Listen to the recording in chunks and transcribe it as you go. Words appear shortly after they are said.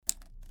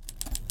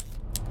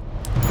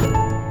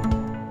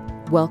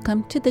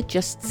Welcome to the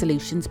Just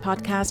Solutions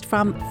podcast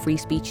from Free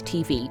Speech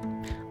TV.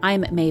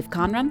 I'm Maeve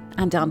Conran,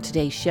 and on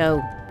today's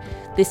show,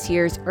 this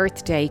year's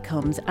Earth Day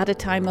comes at a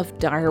time of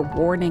dire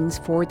warnings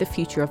for the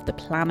future of the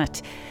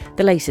planet.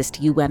 The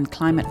latest UN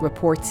climate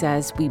report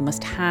says we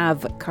must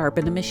halve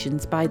carbon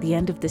emissions by the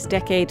end of this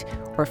decade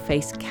or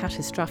face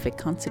catastrophic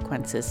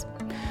consequences.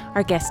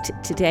 Our guest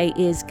today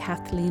is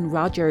Kathleen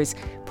Rogers,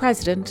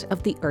 President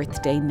of the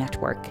Earth Day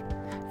Network.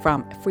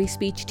 From Free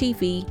Speech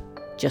TV,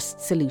 Just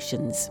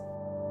Solutions.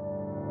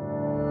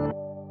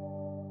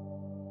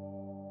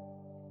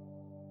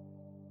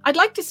 I'd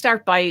like to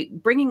start by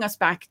bringing us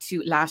back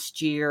to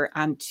last year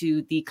and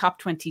to the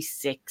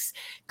COP26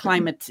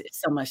 climate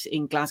summit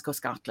in Glasgow,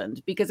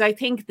 Scotland, because I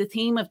think the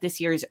theme of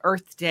this year's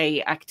Earth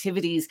Day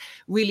activities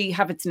really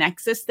have its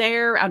nexus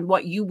there, and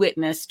what you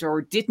witnessed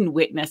or didn't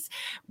witness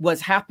was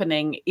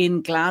happening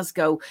in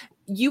Glasgow.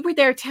 You were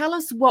there. Tell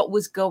us what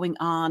was going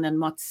on and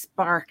what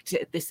sparked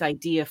this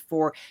idea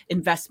for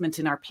investment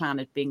in our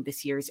planet being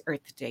this year's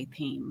Earth Day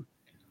theme.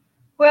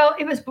 Well,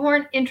 it was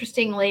born,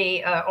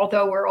 interestingly,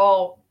 although we're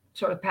all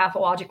sort of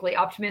pathologically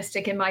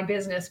optimistic in my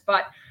business,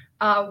 but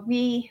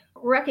we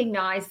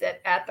recognize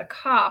that at the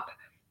COP,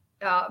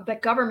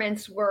 that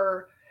governments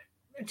were,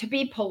 to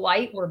be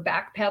polite, were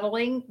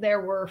backpedaling.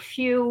 There were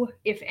few,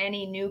 if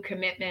any, new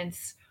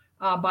commitments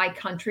by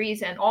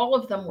countries, and all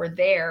of them were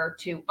there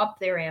to up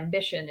their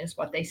ambition, is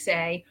what they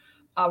say,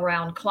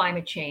 around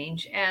climate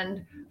change. And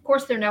of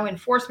course, there are no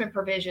enforcement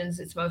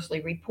provisions. It's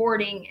mostly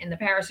reporting in the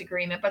Paris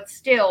Agreement, but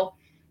still,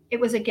 it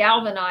was a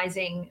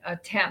galvanizing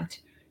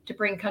attempt to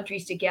bring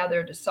countries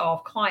together to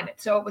solve climate.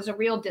 So it was a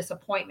real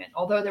disappointment,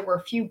 although there were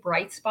a few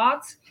bright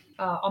spots.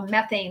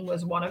 Methane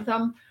was one of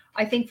them.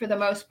 I think for the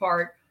most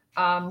part,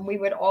 we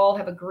would all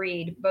have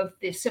agreed, both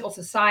the civil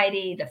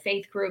society, the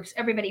faith groups,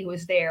 everybody who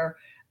was there,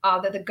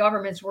 that the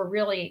governments were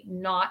really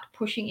not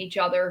pushing each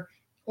other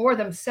or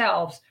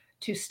themselves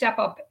to step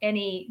up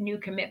any new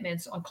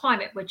commitments on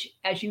climate, which,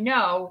 as you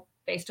know,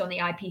 based on the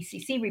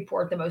IPCC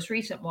report, the most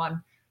recent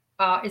one,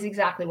 is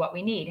exactly what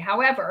we need.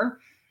 However,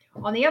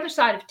 on the other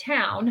side of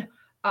town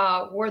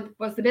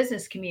was the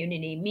business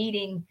community,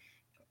 meeting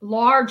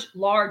large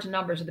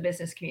numbers of the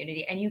business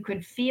community. And you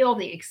could feel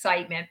the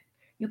excitement.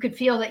 You could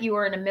feel that you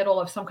were in the middle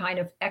of some kind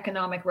of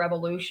economic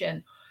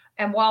revolution.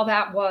 And while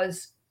that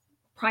was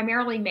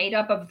primarily made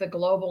up of the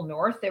global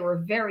north, there were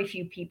very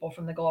few people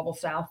from the global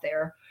south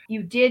there.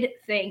 You did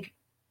think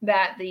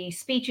that the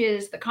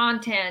speeches, the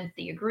content,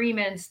 the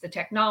agreements, the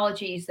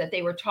technologies that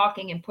they were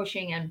talking and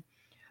pushing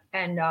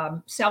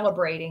and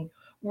celebrating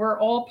were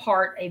all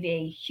part of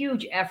a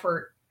huge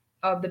effort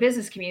of the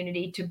business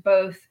community to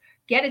both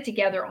get it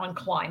together on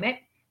climate,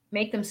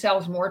 make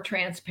themselves more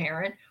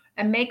transparent,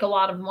 and make a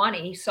lot of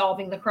money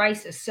solving the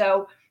crisis.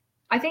 So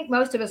I think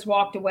most of us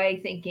walked away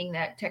thinking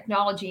that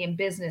technology and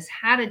business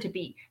had to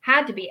be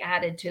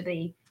added to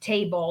the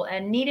table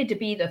and needed to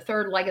be the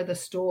third leg of the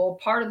stool,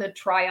 part of the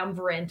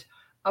triumvirate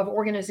of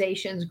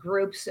organizations,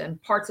 groups, and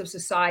parts of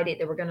society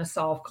that were going to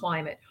solve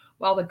climate,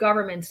 while the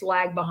governments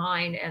lag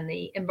behind and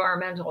the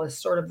environmentalists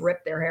sort of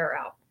rip their hair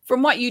out.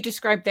 From what you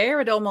described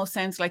there, it almost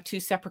sounds like two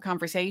separate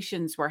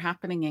conversations were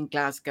happening in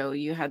Glasgow.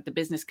 You had the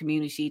business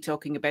community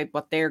talking about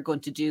what they're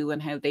going to do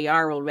and how they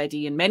are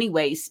already in many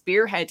ways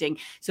spearheading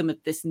some of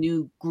this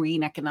new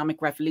green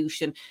economic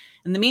revolution.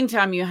 In the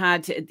meantime, you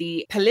had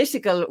the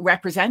political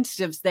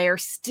representatives there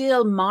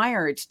still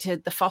mired to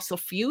the fossil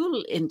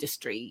fuel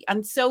industry.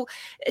 And so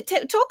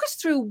talk us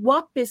through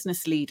what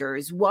business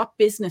leaders, what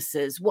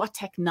businesses, what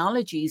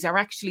technologies are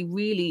actually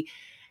really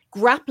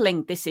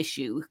grappling this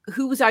issue.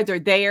 Who was either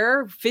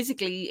there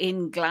physically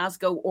in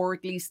Glasgow, or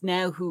at least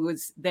now who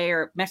was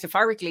there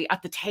metaphorically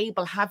at the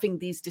table having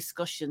these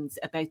discussions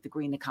about the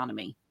green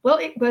economy? Well,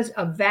 it was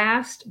a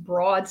vast,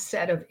 broad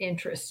set of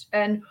interests.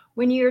 And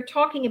when you're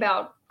talking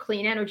about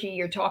clean energy,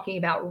 you're talking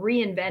about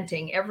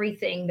reinventing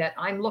everything that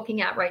I'm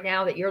looking at right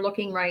now, that you're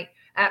looking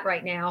at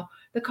right now.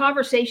 The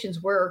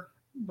conversations were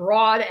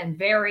broad and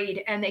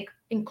varied, and they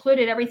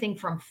included everything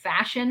from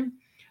fashion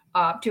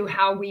to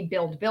how we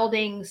build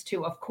buildings,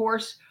 to, of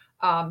course,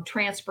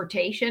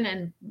 transportation,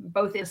 and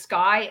both in the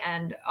sky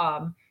and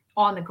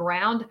on the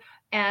ground.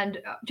 And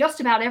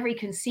just about every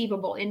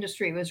conceivable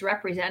industry was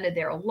represented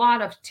there. A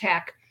lot of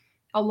tech,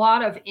 a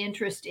lot of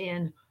interest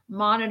in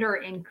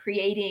monitoring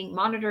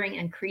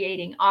and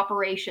creating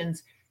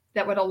operations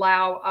that would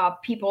allow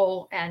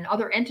people and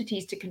other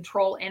entities to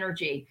control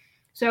energy.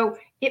 So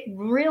it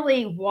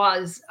really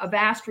was a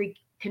vast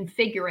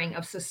reconfiguring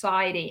of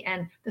society,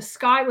 and the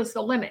sky was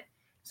the limit.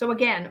 So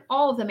again,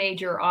 all of the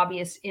major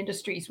obvious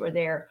industries were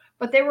there,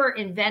 but there were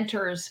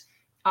inventors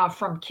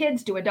from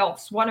kids to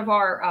adults. One of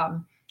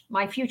our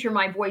My Future,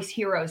 My Voice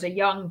heroes, a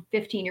young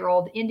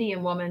 15-year-old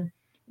Indian woman,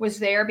 was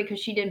there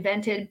because she'd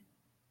invented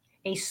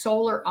a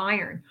solar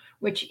iron,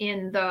 which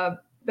in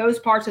those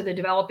parts of the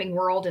developing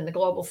world in the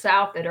global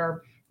south that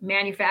are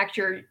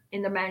manufactured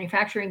in the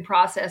manufacturing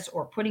process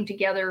or putting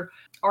together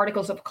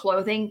articles of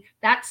clothing,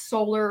 that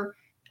solar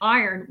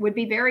iron would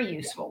be very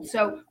useful.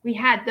 So we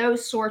had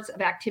those sorts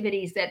of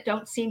activities that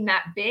don't seem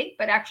that big,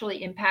 but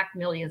actually impact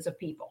millions of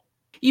people.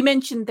 You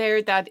mentioned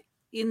there that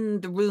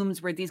in the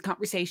rooms where these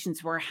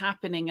conversations were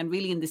happening and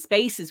really in the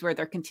spaces where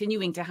they're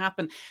continuing to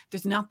happen,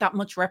 there's not that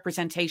much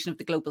representation of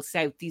the global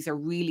south. These are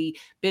really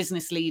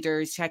business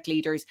leaders, tech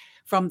leaders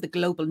from the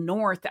global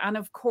north. And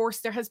of course,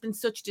 there has been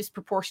such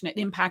disproportionate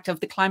impact of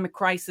the climate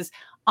crisis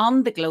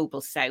on the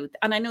global south.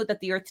 And I know that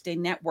the Earth Day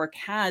Network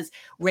has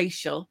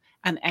racial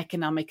and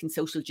economic and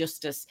social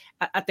justice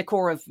at the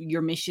core of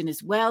your mission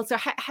as well. So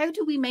how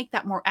do we make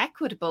that more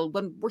equitable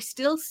when we're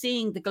still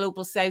seeing the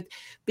global south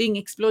being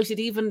exploited,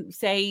 even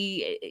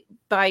say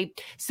by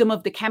some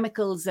of the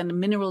chemicals and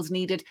minerals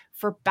needed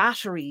for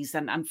batteries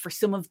and for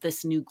some of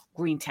this new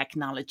green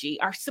technology?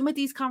 Are some of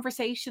these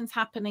conversations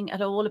happening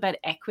at all about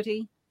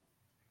equity?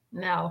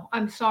 No,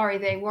 I'm sorry,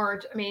 they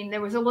weren't. I mean,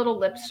 there was a little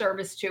lip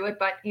service to it,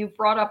 but you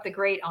brought up the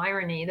great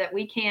irony that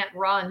we can't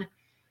run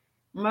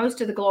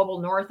most of the global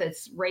north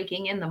that's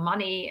raking in the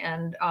money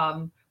and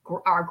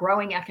are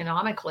growing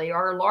economically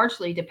are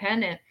largely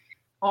dependent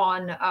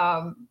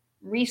on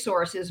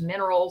resources,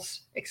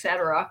 minerals,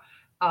 etc.,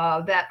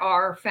 that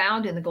are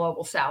found in the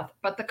global south.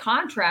 But the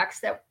contracts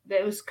that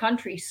those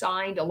countries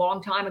signed a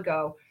long time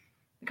ago,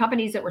 the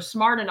companies that were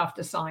smart enough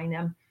to sign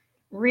them,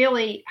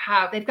 really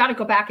they've got to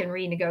go back and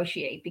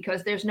renegotiate,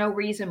 because there's no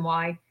reason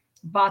why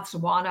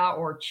Botswana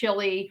or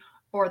Chile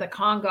or the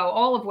Congo,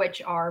 all of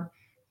which are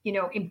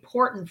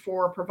important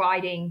for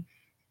providing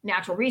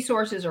natural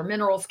resources or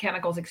minerals,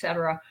 chemicals,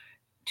 etc.,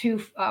 to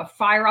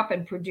fire up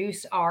and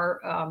produce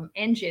our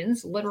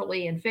engines,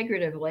 literally and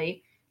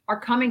figuratively,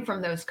 are coming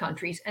from those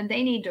countries, and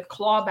they need to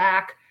claw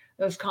back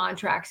those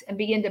contracts and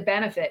begin to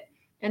benefit.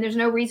 And there's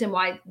no reason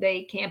why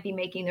they can't be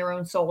making their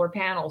own solar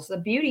panels. The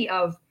beauty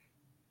of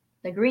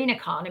the green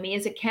economy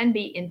is it can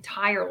be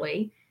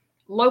entirely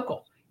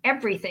local.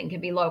 Everything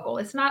can be local.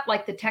 It's not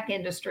like the tech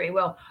industry.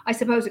 Well, I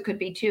suppose it could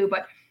be too,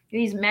 but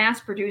these mass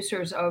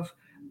producers of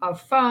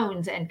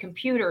phones and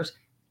computers,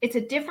 it's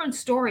a different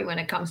story when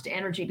it comes to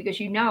energy, because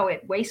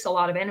it wastes a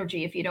lot of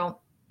energy if you don't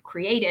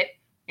create it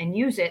and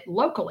use it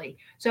locally.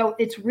 So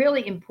it's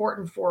really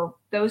important for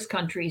those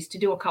countries to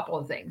do a couple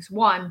of things.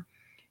 One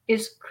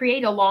is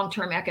create a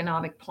long-term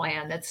economic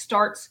plan that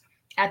starts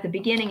at the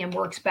beginning and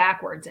works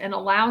backwards and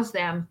allows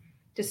them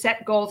to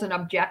set goals and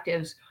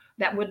objectives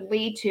that would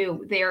lead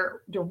to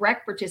their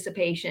direct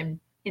participation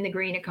in the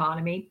green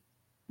economy.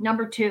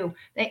 Number two,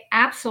 they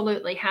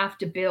absolutely have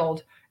to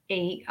build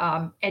a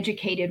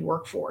educated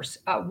workforce.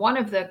 One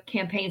of the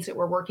campaigns that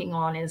we're working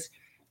on is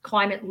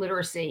climate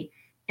literacy.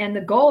 And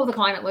the goal of the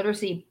Climate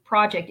Literacy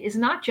Project is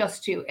not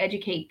just to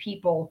educate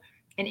people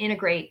and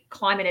integrate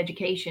climate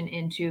education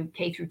into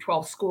K through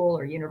 12 school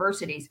or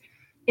universities.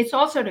 It's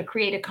also to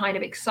create a kind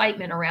of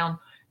excitement around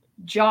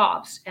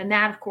jobs. And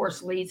that, of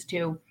course, leads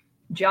to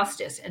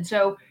justice. And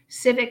so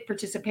civic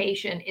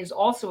participation is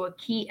also a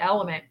key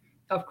element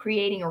of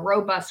creating a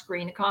robust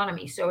green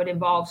economy. So it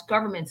involves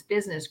governments,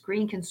 business,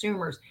 green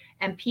consumers,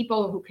 and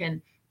people who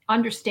can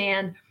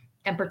understand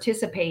and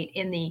participate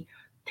in the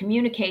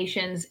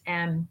communications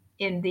and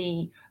in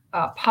the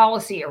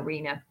policy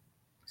arena.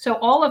 So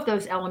all of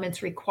those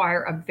elements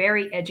require a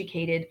very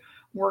educated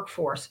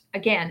workforce.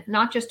 Again,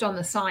 not just on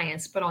the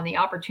science, but on the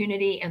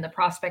opportunity and the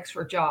prospects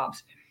for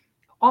jobs.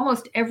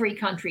 Almost every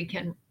country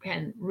can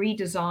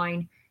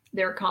redesign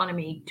their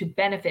economy to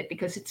benefit,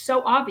 because it's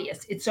so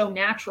obvious, it's so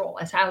natural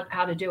as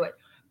how to do it.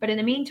 But in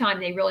the meantime,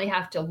 they really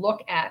have to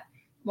look at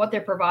what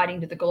they're providing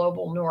to the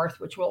global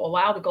north, which will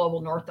allow the global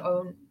north to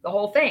own the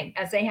whole thing,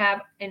 as they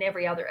have in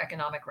every other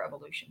economic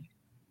revolution.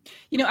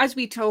 As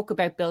we talk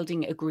about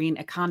building a green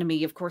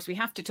economy, of course, we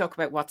have to talk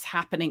about what's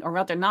happening, or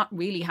rather not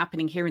really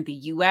happening, here in the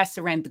US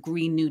around the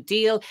Green New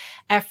Deal,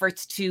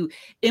 efforts to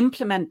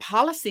implement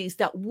policies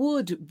that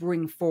would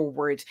bring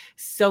forward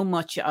so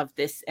much of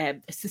this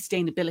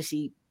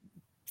sustainability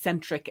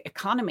centric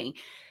economy.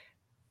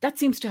 That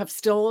seems to have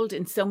stalled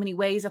in so many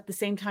ways. At the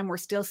same time, we're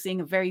still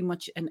seeing a very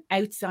much an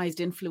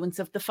outsized influence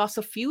of the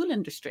fossil fuel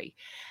industry.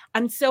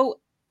 And so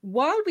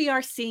while we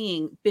are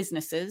seeing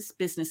businesses,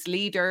 business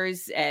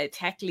leaders,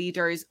 tech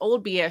leaders,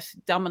 albeit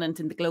dominant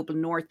in the global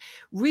north,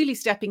 really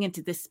stepping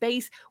into this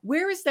space,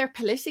 where is their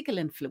political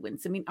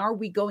influence? I mean, are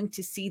we going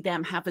to see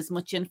them have as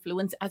much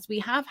influence as we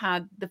have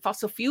had the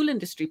fossil fuel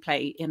industry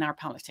play in our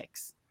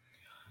politics?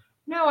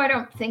 No, I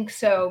don't think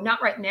so.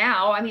 Not right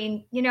now. I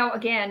mean,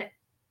 again,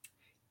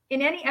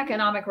 in any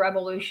economic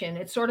revolution,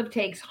 it sort of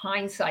takes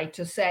hindsight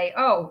to say,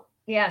 oh,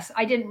 yes,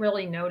 I didn't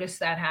really notice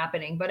that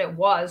happening, but it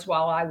was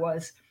while I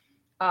was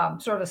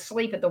sort of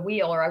asleep at the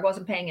wheel, or I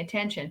wasn't paying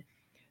attention.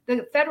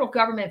 The federal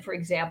government, for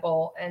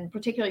example, and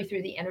particularly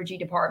through the Energy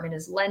Department,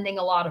 is lending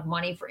a lot of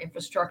money for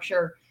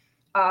infrastructure.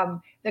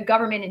 The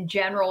government in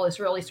general is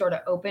really sort of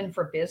open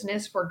for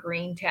business for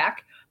green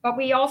tech. But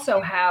we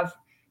also have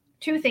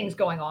two things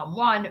going on.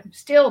 One,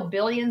 still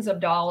billions of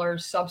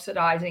dollars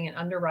subsidizing and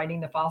underwriting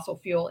the fossil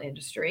fuel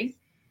industry.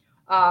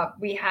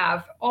 We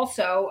have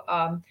also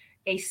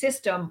a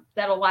system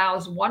that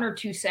allows one or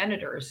two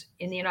senators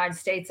in the United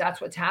States, that's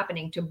what's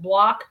happening, to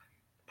block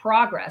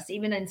progress,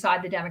 even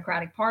inside the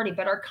Democratic Party.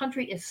 But our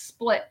country is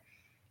split.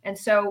 And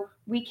so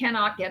we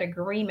cannot get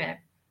agreement,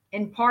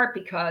 in part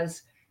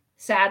because,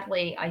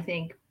 sadly, I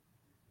think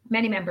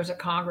many members of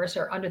Congress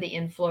are under the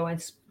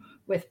influence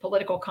with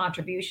political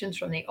contributions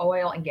from the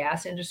oil and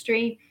gas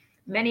industry.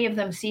 Many of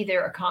them see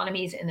their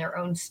economies in their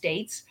own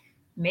states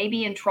may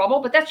be in trouble,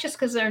 but that's just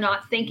because they're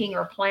not thinking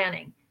or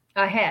planning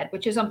ahead,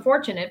 which is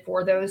unfortunate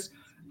for those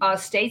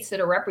states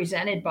that are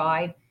represented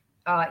by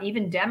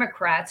even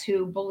Democrats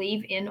who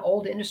believe in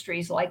old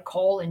industries like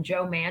coal and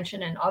Joe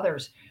Manchin and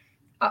others.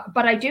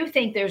 But I do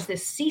think there's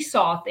this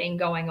seesaw thing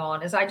going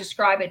on, as I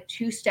describe it,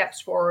 2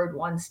 steps forward,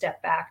 1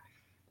 step back.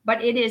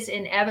 But it is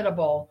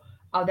inevitable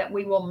that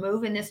we will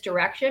move in this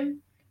direction.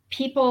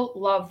 People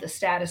love the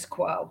status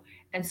quo.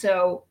 And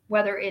so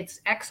whether it's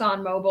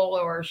ExxonMobil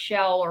or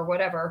Shell or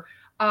whatever,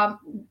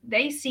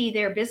 they see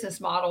their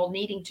business model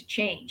needing to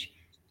change,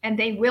 and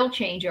they will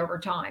change over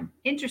time.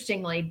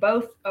 Interestingly,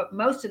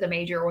 most of the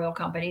major oil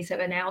companies have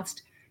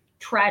announced,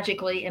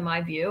 tragically in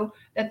my view,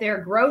 that their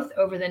growth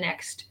over the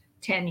next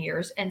 10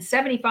 years and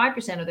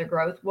 75% of their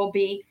growth will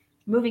be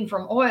moving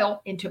from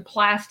oil into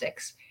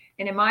plastics.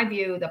 And in my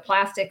view, the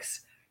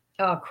plastics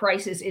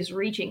crisis is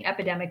reaching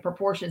epidemic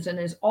proportions and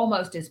is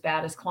almost as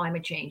bad as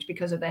climate change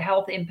because of the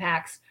health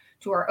impacts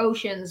to our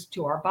oceans,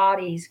 to our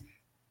bodies.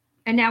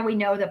 And now we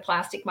know that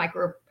plastic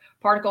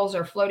microparticles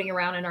are floating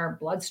around in our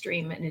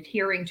bloodstream and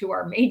adhering to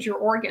our major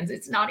organs.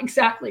 It's not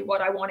exactly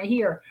what I want to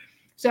hear.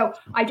 So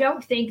I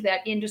don't think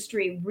that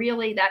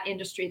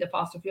the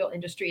fossil fuel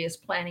industry, is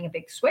planning a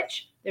big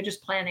switch. They're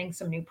just planning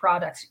some new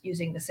products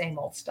using the same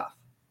old stuff.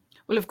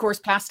 Well, of course,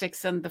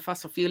 plastics and the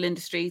fossil fuel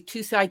industry,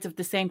 2 sides of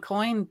the same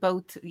coin,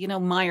 both,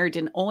 mired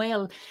in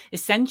oil,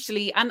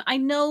 essentially. And I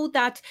know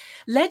that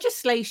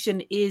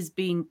legislation is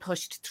being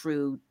pushed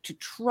through to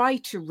try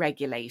to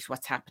regulate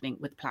what's happening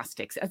with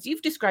plastics. As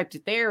you've described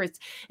it there, it's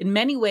in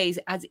many ways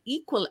as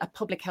equal a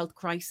public health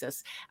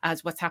crisis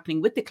as what's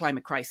happening with the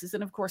climate crisis.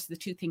 And of course, the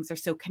 2 things are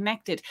so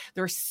connected.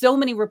 There are so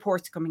many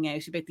reports coming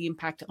out about the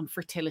impact on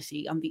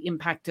fertility, on the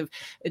impact of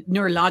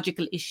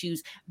neurological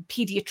issues,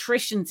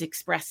 pediatricians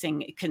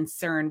expressing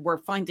concern. We're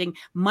finding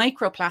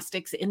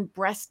microplastics in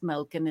breast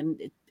milk and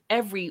in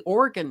every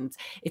organ,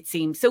 it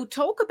seems. So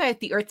talk about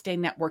the Earth Day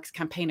Network's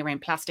campaign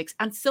around plastics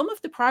and some of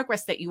the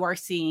progress that you are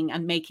seeing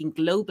and making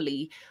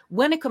globally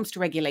when it comes to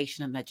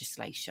regulation and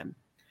legislation.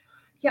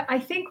 Yeah, I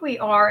think we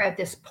are at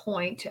this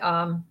point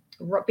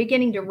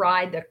beginning to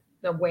ride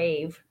the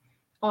wave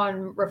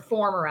on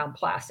reform around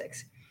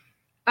plastics.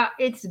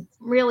 It's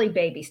really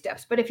baby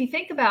steps. But if you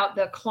think about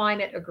the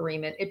climate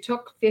agreement, it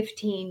took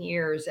 15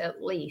 years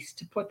at least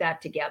to put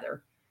that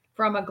together,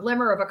 from a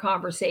glimmer of a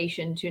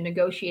conversation to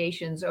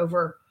negotiations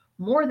over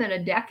more than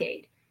a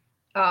decade,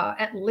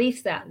 at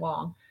least that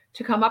long,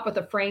 to come up with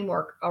a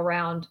framework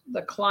around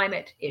the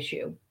climate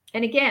issue.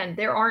 And again,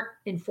 there aren't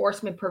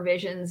enforcement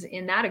provisions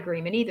in that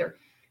agreement either.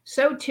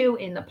 So too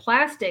in the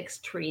plastics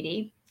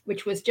treaty,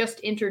 which was just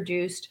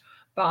introduced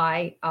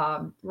by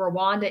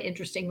Rwanda,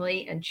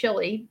 interestingly, and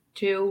Chile,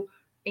 2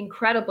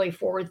 incredibly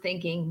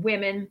forward-thinking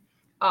women,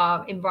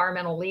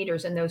 environmental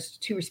leaders in those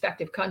 2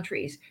 respective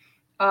countries,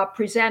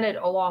 presented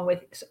along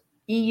with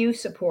EU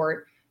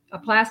support a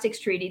plastics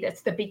treaty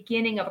that's the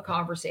beginning of a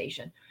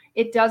conversation.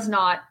 It does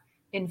not,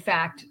 in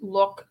fact,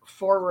 look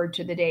forward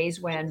to the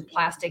days when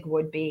plastic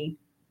would be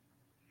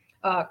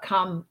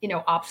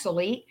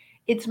obsolete.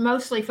 It's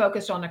mostly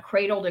focused on the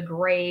cradle to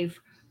grave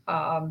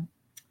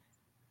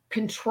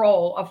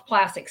control of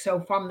plastic.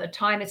 So from the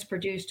time it's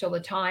produced till the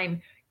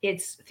time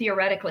it's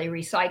theoretically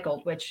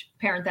recycled, which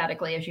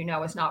parenthetically, as you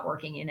know, is not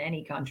working in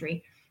any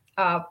country,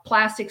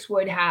 plastics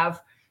would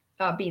have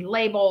be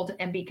labeled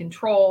and be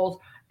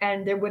controlled,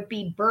 and there would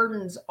be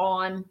burdens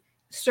on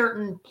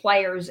certain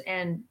players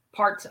and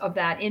parts of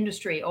that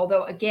industry.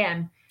 Although,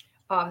 again,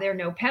 there are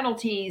no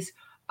penalties,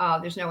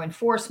 there's no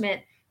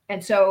enforcement.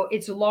 And so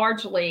it's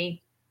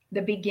largely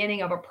the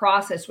beginning of a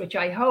process, which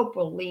I hope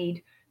will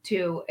lead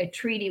to a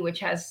treaty which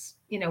has,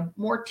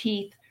 more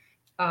teeth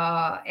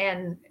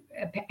and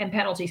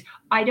penalties.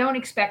 I don't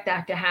expect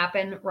that to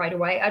happen right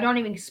away. I don't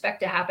even expect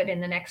to happen in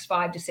the next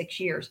 5 to 6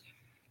 years.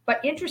 But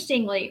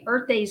interestingly,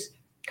 Earth Day's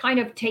kind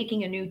of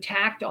taking a new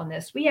tact on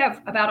this. We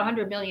have about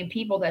 100 million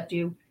people that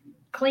do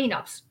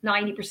cleanups.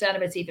 90%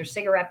 of it's either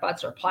cigarette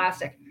butts or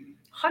plastic.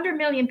 100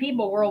 million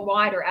people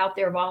worldwide are out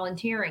there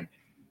volunteering.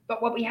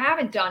 But what we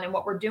haven't done and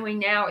what we're doing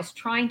now is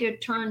trying to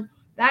turn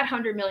that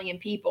 100 million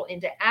people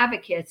into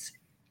advocates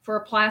for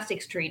a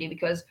plastics treaty,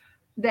 because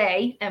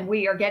they and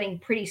we are getting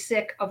pretty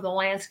sick of the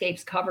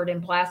landscapes covered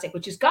in plastic,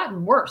 which has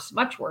gotten worse,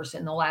 much worse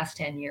in the last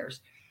 10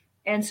 years.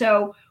 And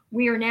so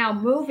we are now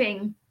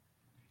moving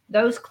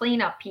those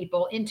cleanup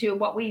people into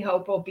what we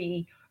hope will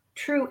be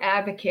true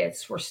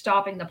advocates for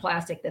stopping the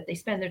plastic that they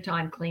spend their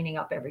time cleaning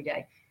up every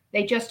day.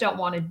 They just don't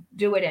want to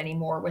do it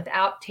anymore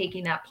without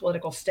taking that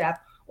political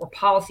step or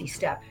policy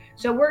step.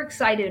 So we're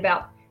excited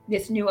about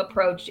this new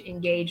approach to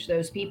engage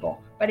those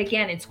people. But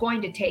again, it's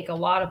going to take a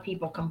lot of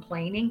people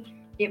complaining.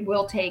 It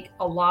will take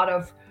a lot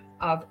of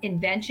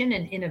invention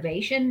and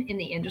innovation in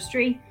the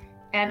industry.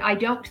 And I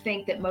don't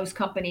think that most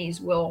companies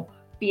will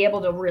be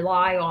able to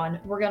rely on,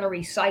 we're going to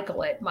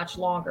recycle it much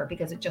longer,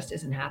 because it just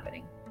isn't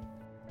happening.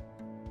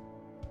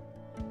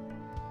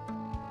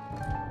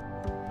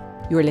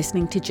 You're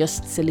listening to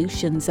Just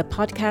Solutions, a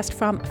podcast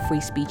from Free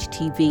Speech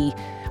TV.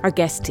 Our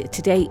guest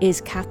today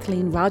is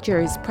Kathleen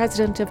Rogers,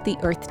 President of the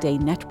Earth Day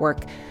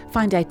Network.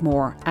 Find out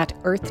more at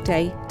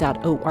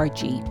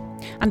earthday.org.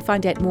 And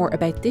find out more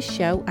about this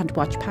show and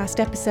watch past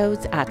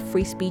episodes at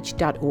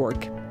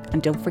freespeech.org.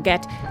 And don't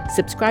forget,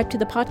 subscribe to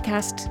the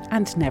podcast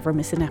and never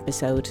miss an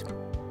episode.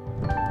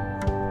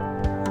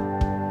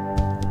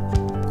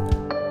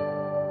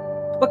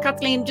 Well,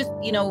 Kathleen, just,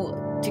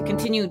 to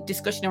continue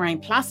discussion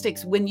around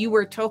plastics, when you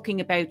were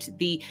talking about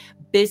the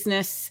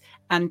business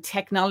and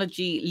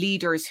technology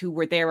leaders who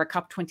were there at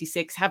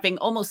COP26 having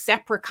almost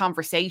separate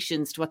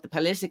conversations to what the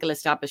political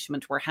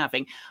establishment were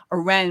having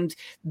around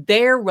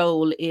their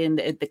role in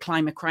the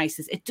climate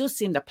crisis, it does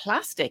seem that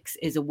plastics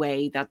is a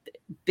way that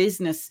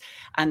business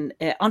and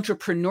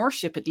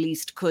entrepreneurship at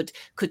least could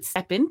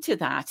step into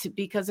that,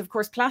 because of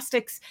course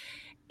plastics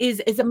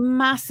is a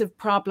massive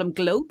problem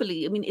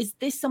globally. I mean, is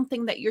this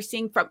something that you're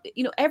seeing from,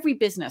 every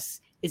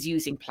business is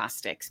using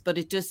plastics, but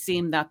it does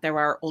seem that there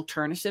are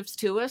alternatives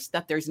to it,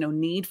 that there's no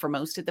need for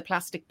most of the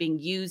plastic being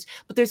used,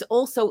 but there's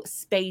also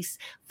space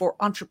for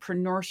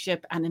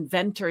entrepreneurship and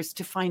inventors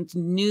to find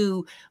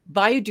new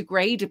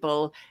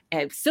biodegradable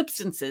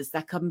substances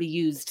that can be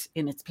used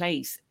in its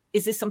place.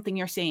 Is this something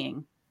you're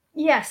seeing?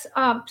 Yes.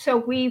 So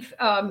we've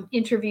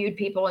interviewed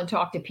people and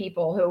talked to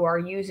people who are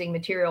using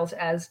materials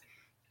as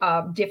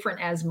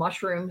different as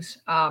mushrooms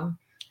and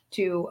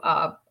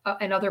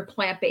other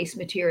plant-based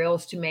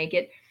materials to make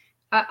it.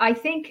 I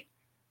think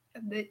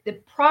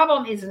the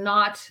problem is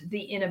not the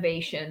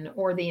innovation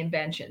or the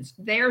inventions.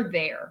 They're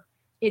there.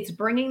 It's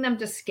bringing them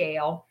to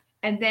scale.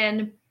 And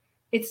then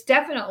it's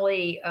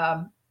definitely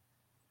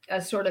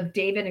a sort of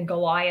David and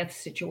Goliath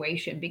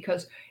situation,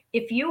 because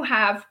if you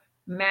have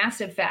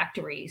massive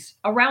factories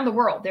around the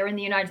world, they're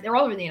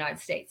all over the United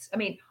States. I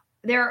mean,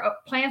 there are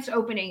plants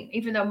opening,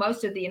 even though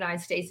most of the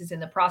United States is in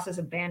the process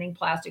of banning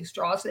plastic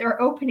straws, there are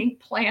opening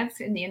plants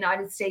in the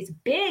United States,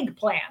 big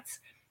plants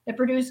that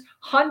produce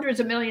hundreds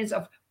of millions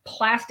of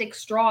plastic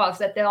straws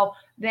that they'll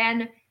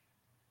then,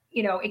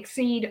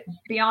 exceed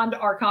beyond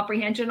our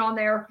comprehension on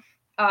their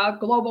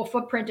global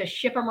footprint to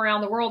ship them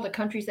around the world to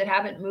countries that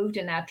haven't moved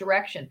in that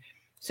direction.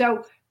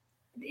 So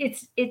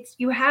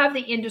you have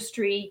the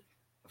industry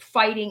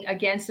fighting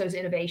against those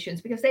innovations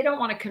because they don't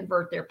want to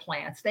convert their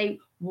plants. They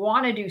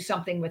want to do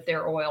something with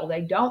their oil.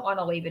 They don't want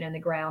to leave it in the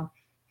ground.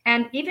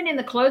 And even in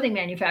the clothing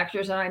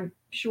manufacturers, and I'm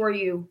sure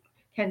you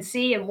can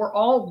see, and we're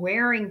all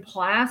wearing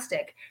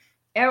plastic.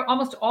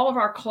 Almost all of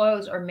our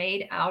clothes are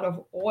made out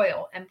of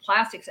oil and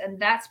plastics, and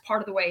that's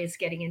part of the way it's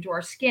getting into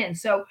our skin.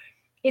 So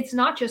it's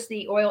not just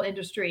the oil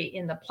industry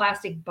in the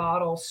plastic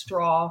bottle,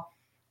 straw,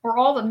 or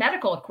all the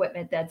medical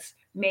equipment that's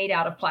made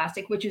out of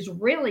plastic, which is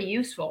really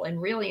useful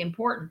and really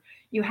important.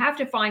 You have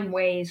to find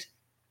ways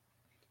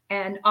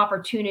and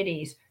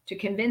opportunities to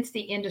convince the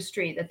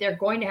industry that they're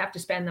going to have to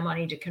spend the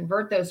money to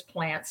convert those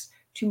plants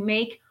to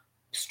make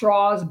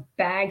straws,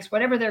 bags,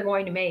 whatever they're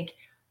going to make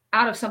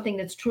out of something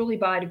that's truly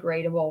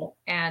biodegradable.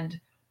 And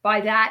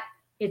by that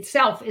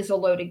itself is a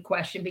loaded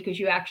question, because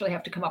you actually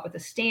have to come up with the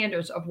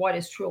standards of what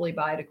is truly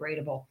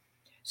biodegradable.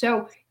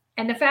 So,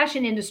 and the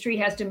fashion industry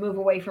has to move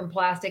away from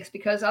plastics,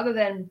 because other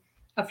than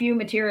a few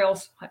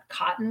materials, like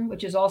cotton,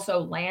 which is also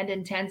land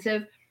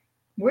intensive,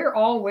 we're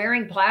all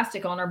wearing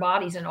plastic on our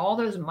bodies, and all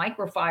those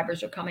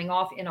microfibers are coming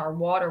off in our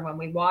water when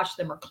we wash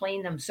them or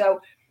clean them.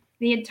 So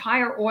the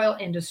entire oil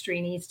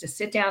industry needs to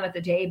sit down at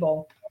the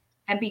table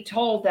and be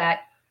told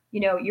that,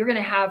 you're going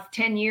to have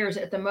 10 years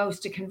at the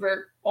most to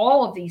convert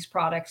all of these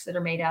products that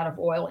are made out of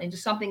oil into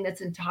something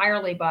that's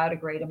entirely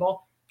biodegradable.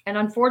 And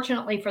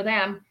unfortunately for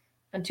them,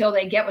 until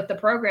they get with the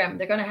program,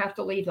 they're going to have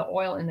to leave the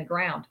oil in the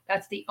ground.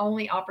 That's the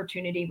only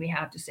opportunity we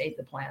have to save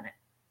the planet.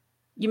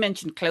 You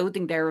mentioned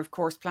clothing there. Of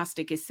course,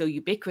 plastic is so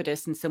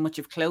ubiquitous in so much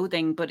of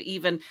clothing, but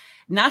even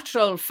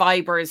natural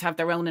fibers have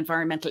their own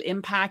environmental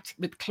impact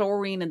with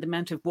chlorine and the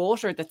amount of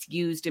water that's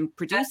used in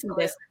producing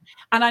this.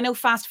 And I know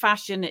fast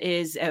fashion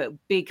is a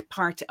big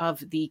part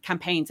of the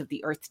campaigns of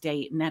the Earth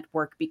Day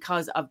Network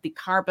because of the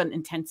carbon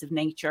intensive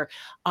nature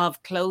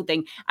of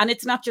clothing. And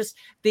it's not just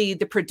the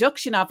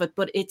production of it,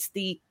 but it's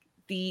the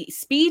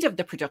speed of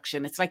the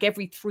production. It's like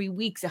every 3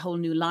 weeks, a whole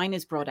new line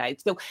is brought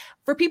out. So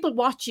for people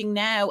watching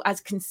now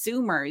as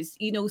consumers,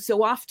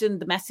 so often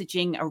the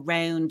messaging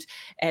around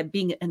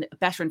being a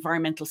better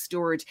environmental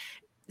steward,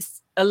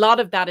 a lot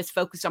of that is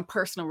focused on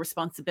personal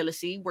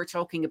responsibility. We're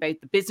talking about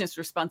the business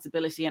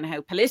responsibility and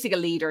how political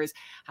leaders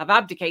have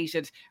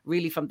abdicated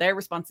really from their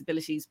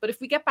responsibilities. But if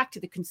we get back to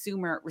the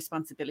consumer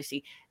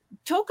responsibility,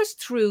 talk us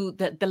through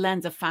the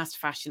lens of fast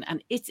fashion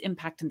and its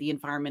impact on the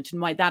environment,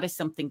 and why that is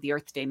something the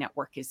Earth Day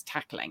Network is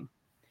tackling.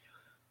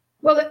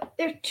 Well,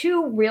 there are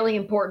two really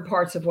important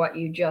parts of what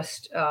you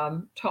just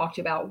talked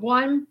about.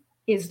 One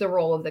is the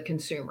role of the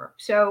consumer.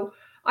 So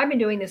I've been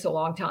doing this a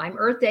long time.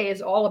 Earth Day is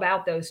all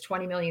about those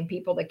 20 million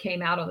people that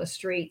came out on the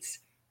streets.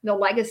 The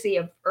legacy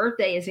of Earth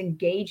Day is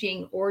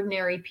engaging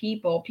ordinary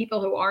people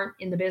who aren't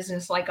in the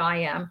business like I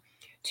am,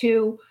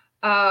 to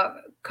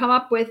come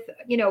up with,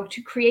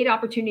 to create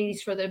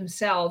opportunities for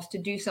themselves to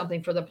do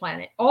something for the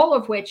planet, all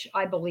of which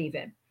I believe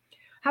in.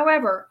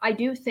 However, I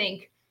do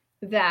think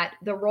that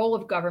the role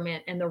of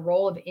government and the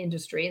role of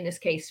industry, in this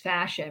case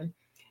fashion,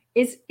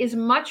 is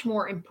much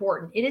more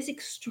important. It is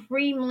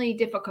extremely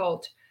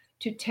difficult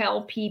to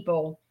tell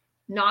people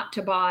not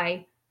to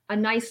buy a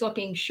nice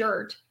looking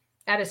shirt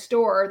at a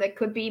store that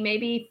could be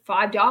maybe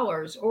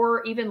 $5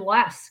 or even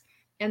less.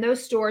 And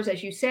those stores,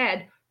 as you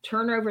said,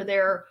 turn over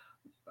their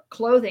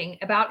clothing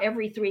about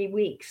every 3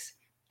 weeks.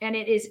 And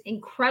it is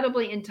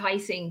incredibly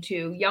enticing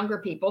to younger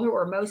people, who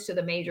are most of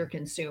the major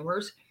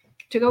consumers,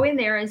 to go in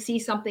there and see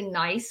something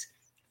nice.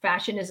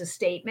 Fashion is a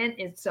statement,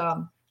 it's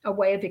a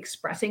way of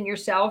expressing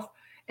yourself.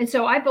 And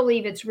so I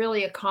believe it's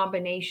really a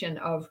combination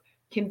of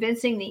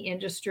convincing the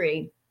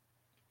industry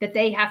that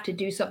they have to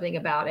do something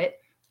about it.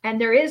 And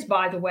there is,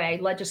 by the way,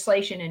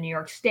 legislation in New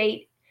York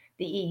State,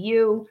 the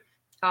EU,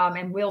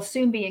 and we'll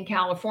soon be in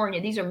California.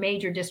 These are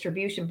major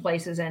distribution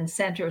places and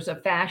centers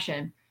of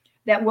fashion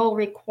that will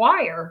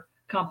require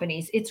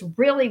companies. It's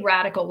really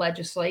radical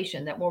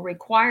legislation that will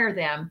require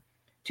them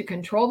to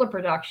control the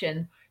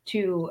production,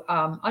 to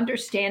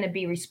understand and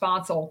be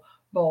responsible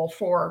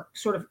for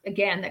sort of,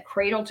 again, that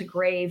cradle to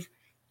grave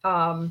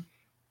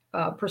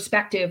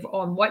perspective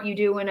on what you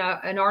do in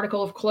an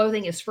article of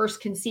clothing is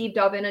first conceived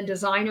of in a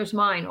designer's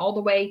mind, all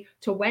the way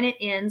to when it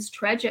ends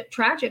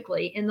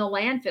tragically in the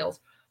landfills.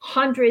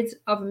 Hundreds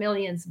of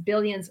millions,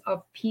 billions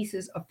of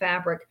pieces of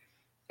fabric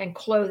and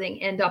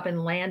clothing end up in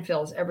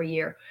landfills every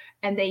year,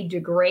 and they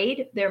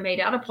degrade. They're made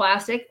out of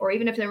plastic, or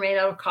even if they're made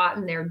out of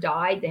cotton, they're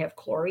dyed, they have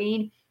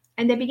chlorine,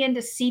 and they begin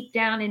to seep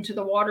down into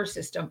the water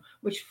system,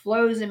 which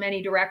flows in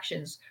many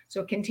directions.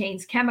 So it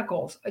contains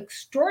chemicals,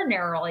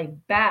 extraordinarily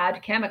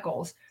bad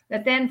chemicals,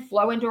 that then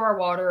flow into our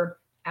water,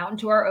 out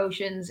into our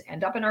oceans,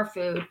 end up in our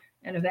food,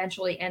 and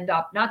eventually end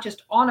up not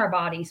just on our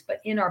bodies,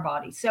 but in our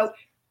bodies. So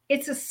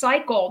it's a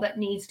cycle that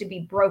needs to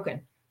be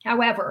broken.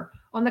 However,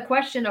 on the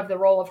question of the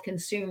role of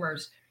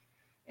consumers,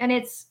 and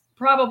it's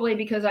probably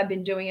because I've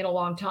been doing it a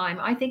long time,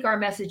 I think our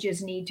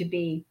messages need to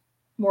be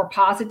more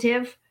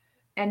positive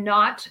and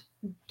not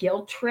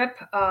guilt trip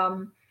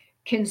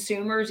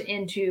consumers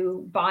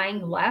into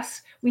buying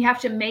less. We have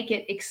to make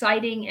it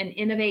exciting and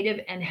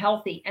innovative and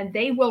healthy, and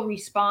they will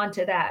respond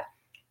to that.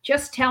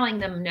 Just telling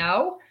them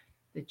no,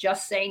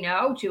 just say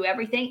no to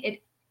everything,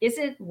 it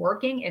isn't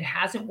working, it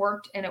hasn't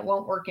worked, and it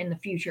won't work in the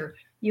future.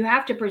 You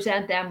have to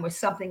present them with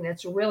something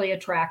that's really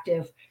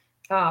attractive,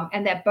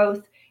 and that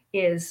both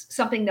is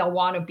something they'll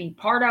want to be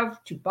part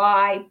of, to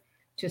buy,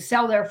 to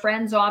sell their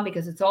friends on,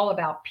 because it's all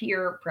about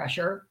peer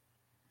pressure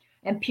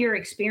and peer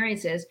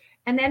experiences,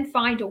 and then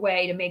find a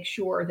way to make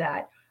sure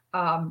that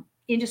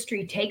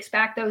industry takes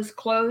back those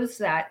clothes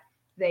that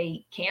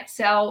they can't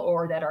sell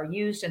or that are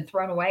used and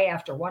thrown away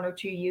after 1 or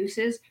 2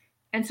 uses.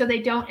 And so they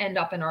don't end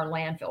up in our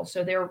landfill.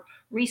 So they're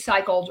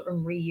recycled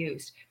and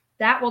reused.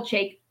 That will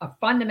take a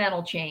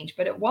fundamental change,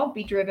 but it won't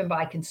be driven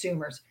by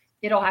consumers.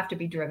 It'll have to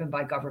be driven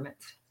by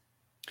governments.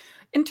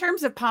 In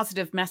terms of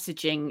positive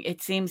messaging,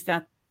 it seems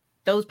that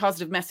those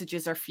positive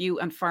messages are few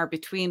and far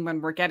between when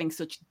we're getting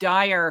such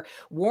dire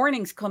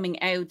warnings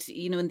coming out.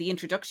 You know, in the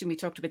introduction, we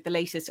talked about the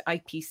latest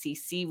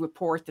IPCC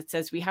report that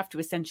says we have to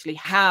essentially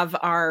have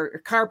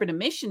our carbon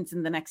emissions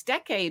in the next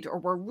decade, or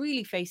we're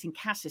really facing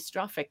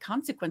catastrophic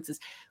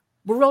consequences.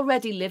 We're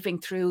already living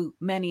through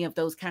many of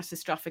those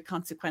catastrophic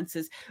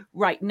consequences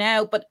right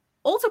now, but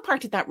also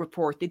part of that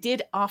report, they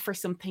did offer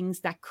some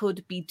things that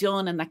could be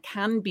done and that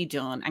can be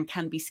done and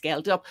can be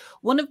scaled up.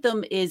 One of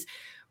them is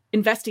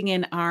investing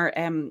in our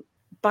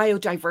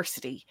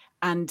biodiversity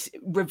and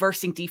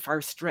reversing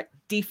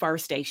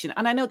deforestation.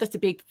 And I know that's a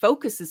big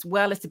focus as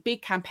well. It's a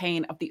big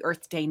campaign of the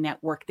Earth Day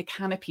Network, the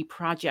Canopy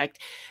Project.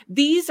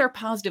 These are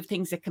positive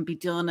things that can be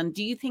done. And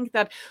do you think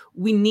that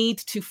we need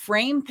to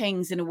frame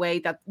things in a way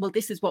that, well,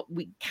 this is what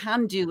we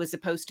can do, as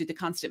opposed to the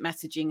constant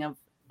messaging of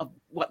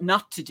what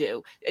not to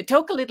do?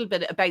 Talk a little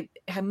bit about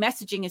how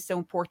messaging is so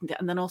important,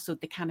 and then also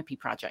the Canopy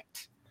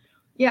Project.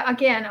 Yeah,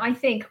 again, I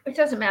think it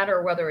doesn't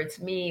matter whether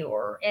it's me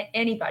or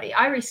anybody.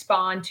 I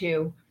respond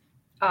to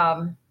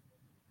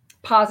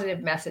positive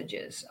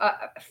messages.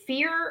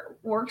 Fear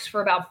works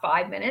for about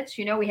 5 minutes.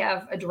 You know, we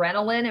have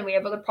adrenaline and we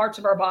have other parts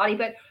of our body,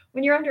 but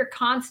when you're under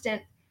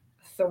constant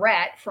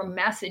threat from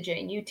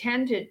messaging, you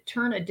tend to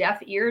turn a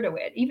deaf ear to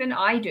it. Even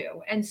I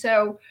do. And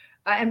so,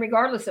 and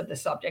regardless of the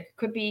subject, it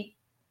could be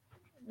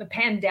the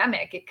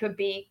pandemic, it could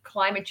be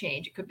climate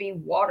change, it could be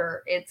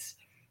water.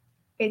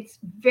 It's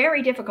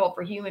very difficult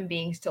for human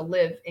beings to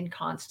live in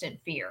constant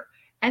fear.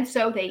 And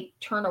so they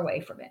turn away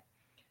from it.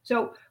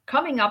 So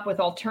coming up with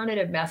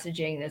alternative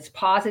messaging that's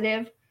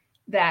positive,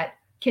 that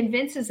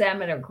convinces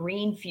them in a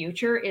green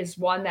future, is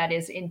one that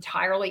is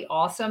entirely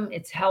awesome.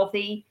 It's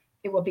healthy.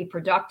 It will be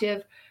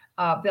productive.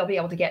 They'll be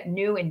able to get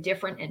new and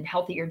different and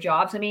healthier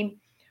jobs. I mean,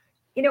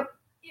 you know,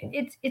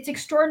 it's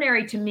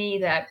extraordinary to me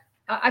that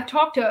I've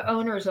talked to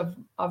owners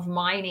of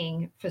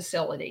mining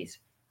facilities,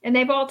 and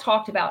they've all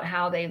talked about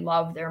how they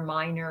love their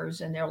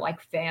miners and they're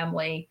like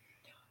family.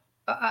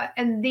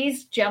 And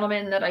these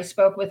gentlemen that I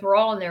spoke with were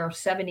all in their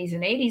 70s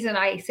and 80s. And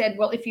I said,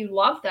 well, if you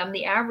love them,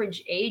 the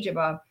average age of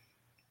a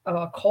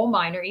a coal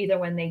miner, either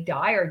when they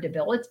die or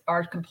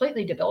are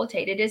completely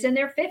debilitated, is in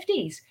their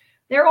 50s.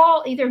 They're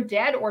all either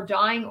dead or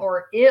dying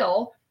or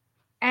ill,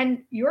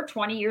 and you're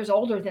 20 years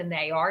older than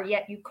they are,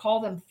 yet you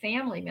call them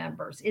family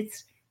members.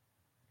 It's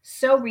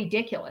so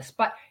ridiculous.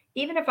 But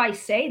even if I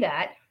say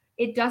that,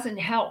 it doesn't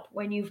help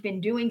when you've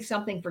been doing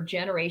something for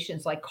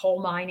generations, like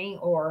coal mining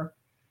or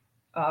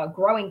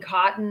growing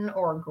cotton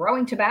or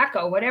growing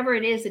tobacco, whatever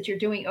it is that you're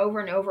doing over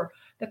and over.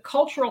 The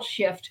cultural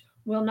shift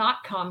will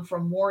not come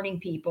from warning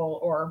people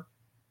or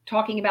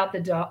talking about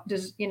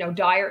the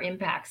dire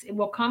impacts. It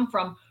will come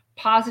from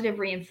positive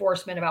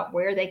reinforcement about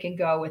where they can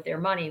go with their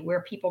money,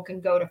 where people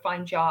can go to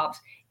find jobs,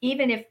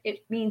 even if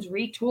it means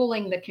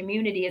retooling the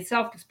community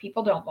itself, because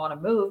people don't want to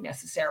move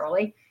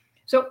necessarily.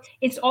 So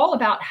it's all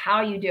about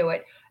how you do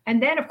it.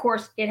 And then, of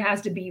course, it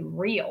has to be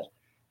real.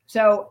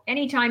 So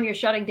anytime you're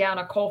shutting down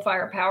a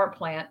coal-fired power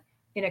plant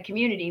in a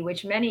community,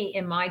 which many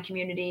in my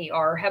community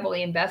are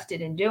heavily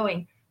invested in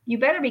doing, you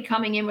better be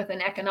coming in with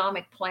an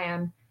economic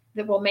plan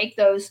that will make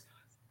those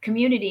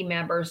community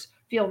members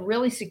feel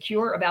really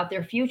secure about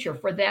their future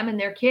for them and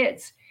their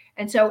kids.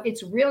 And so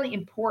it's really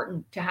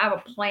important to have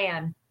a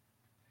plan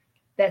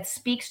that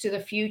speaks to the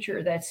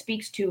future, that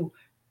speaks to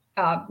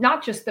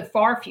not just the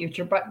far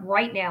future, but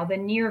right now, the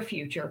near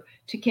future,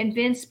 to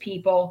convince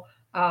people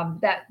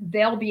that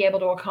they'll be able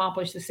to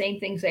accomplish the same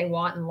things they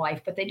want in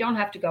life, but they don't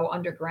have to go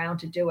underground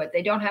to do it.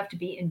 They don't have to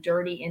be in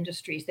dirty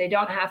industries. They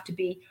don't have to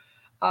be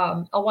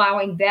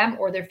allowing them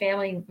or their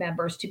family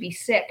members to be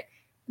sick,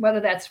 whether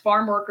that's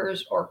farm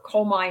workers or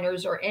coal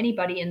miners or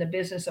anybody in the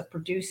business of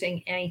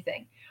producing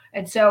anything.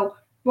 And so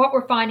what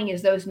we're finding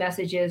is those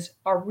messages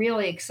are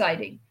really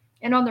exciting.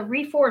 And on the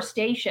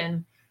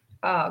reforestation,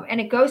 and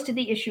it goes to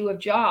the issue of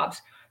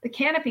jobs, the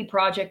Canopy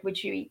Project,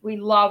 which we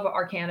love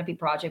our Canopy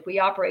Project. We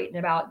operate in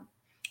about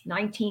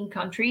 19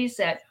 countries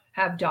that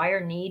have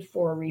dire need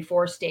for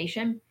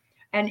reforestation.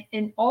 And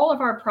in all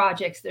of our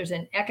projects, there's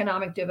an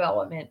economic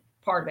development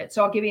part of it.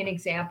 So I'll give you an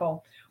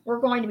example. We're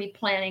going to be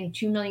planting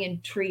 2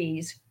 million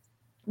trees,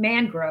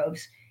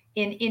 mangroves,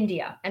 in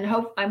India,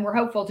 and we're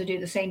hopeful to do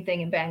the same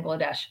thing in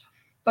Bangladesh.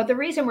 But the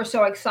reason we're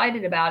so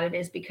excited about it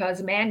is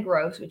because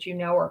mangroves, which you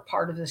know are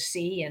part of the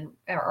sea and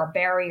are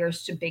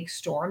barriers to big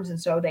storms, and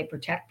so they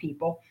protect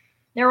people.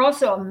 They're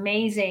also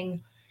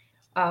amazing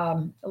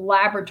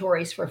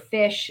laboratories for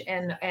fish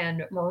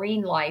and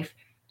marine life,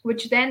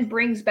 which then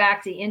brings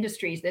back the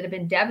industries that have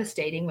been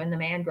devastating when the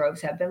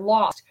mangroves have been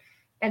lost.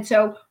 And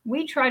so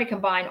we try to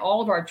combine all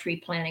of our tree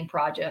planting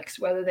projects,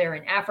 whether they're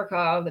in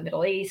Africa, the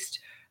Middle East,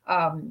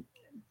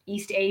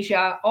 East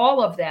Asia,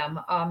 all of them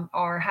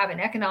have an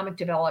economic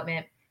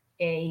development,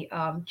 a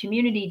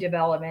community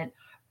development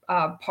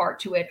part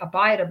to it,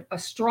 a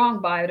strong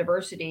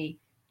biodiversity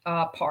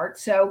part.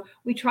 So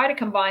we try to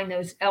combine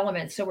those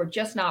elements. So we're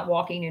just not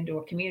walking into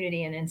a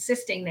community and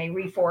insisting they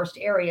reforest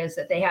areas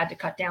that they had to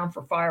cut down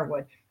for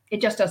firewood.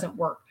 It just doesn't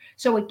work.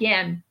 So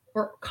again,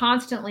 we're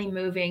constantly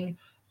moving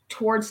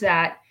towards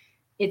that.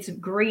 It's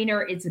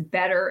greener, it's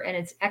better, and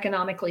it's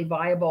economically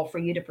viable for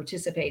you to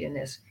participate in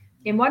this.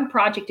 In one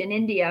project in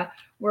India,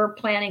 we're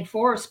planting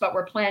forests, but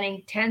we're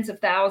planting tens of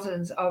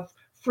thousands of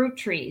fruit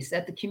trees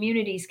that the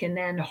communities can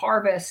then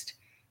harvest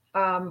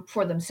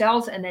for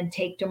themselves and then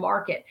take to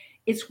market.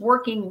 It's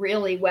working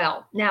really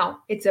well. Now,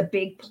 it's a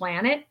big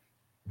planet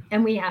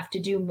and we have to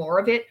do more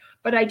of it,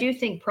 but I do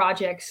think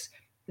projects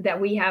that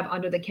we have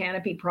under the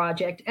Canopy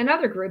Project, and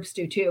other groups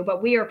do too,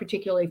 but we are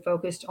particularly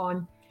focused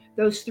on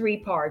those three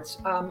parts: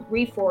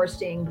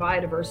 reforesting,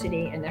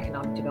 biodiversity, and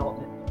economic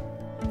development.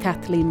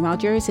 Kathleen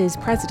Rogers is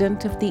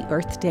president of the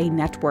Earth Day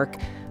Network.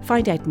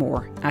 Find out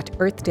more at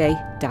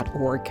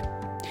earthday.org.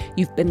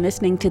 You've been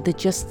listening to the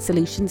Just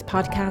Solutions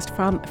podcast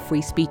from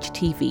Free Speech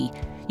TV.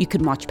 You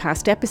can watch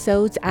past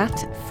episodes at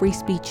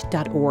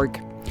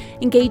freespeech.org.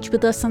 Engage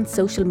with us on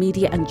social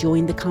media and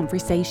join the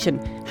conversation.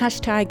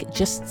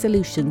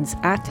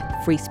 #JustSolutions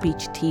at Free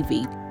Speech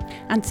TV.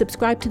 And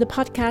subscribe to the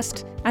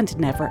podcast and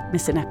never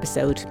miss an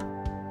episode.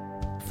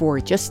 For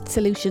Just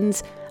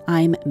Solutions,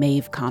 I'm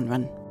Maeve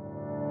Conran.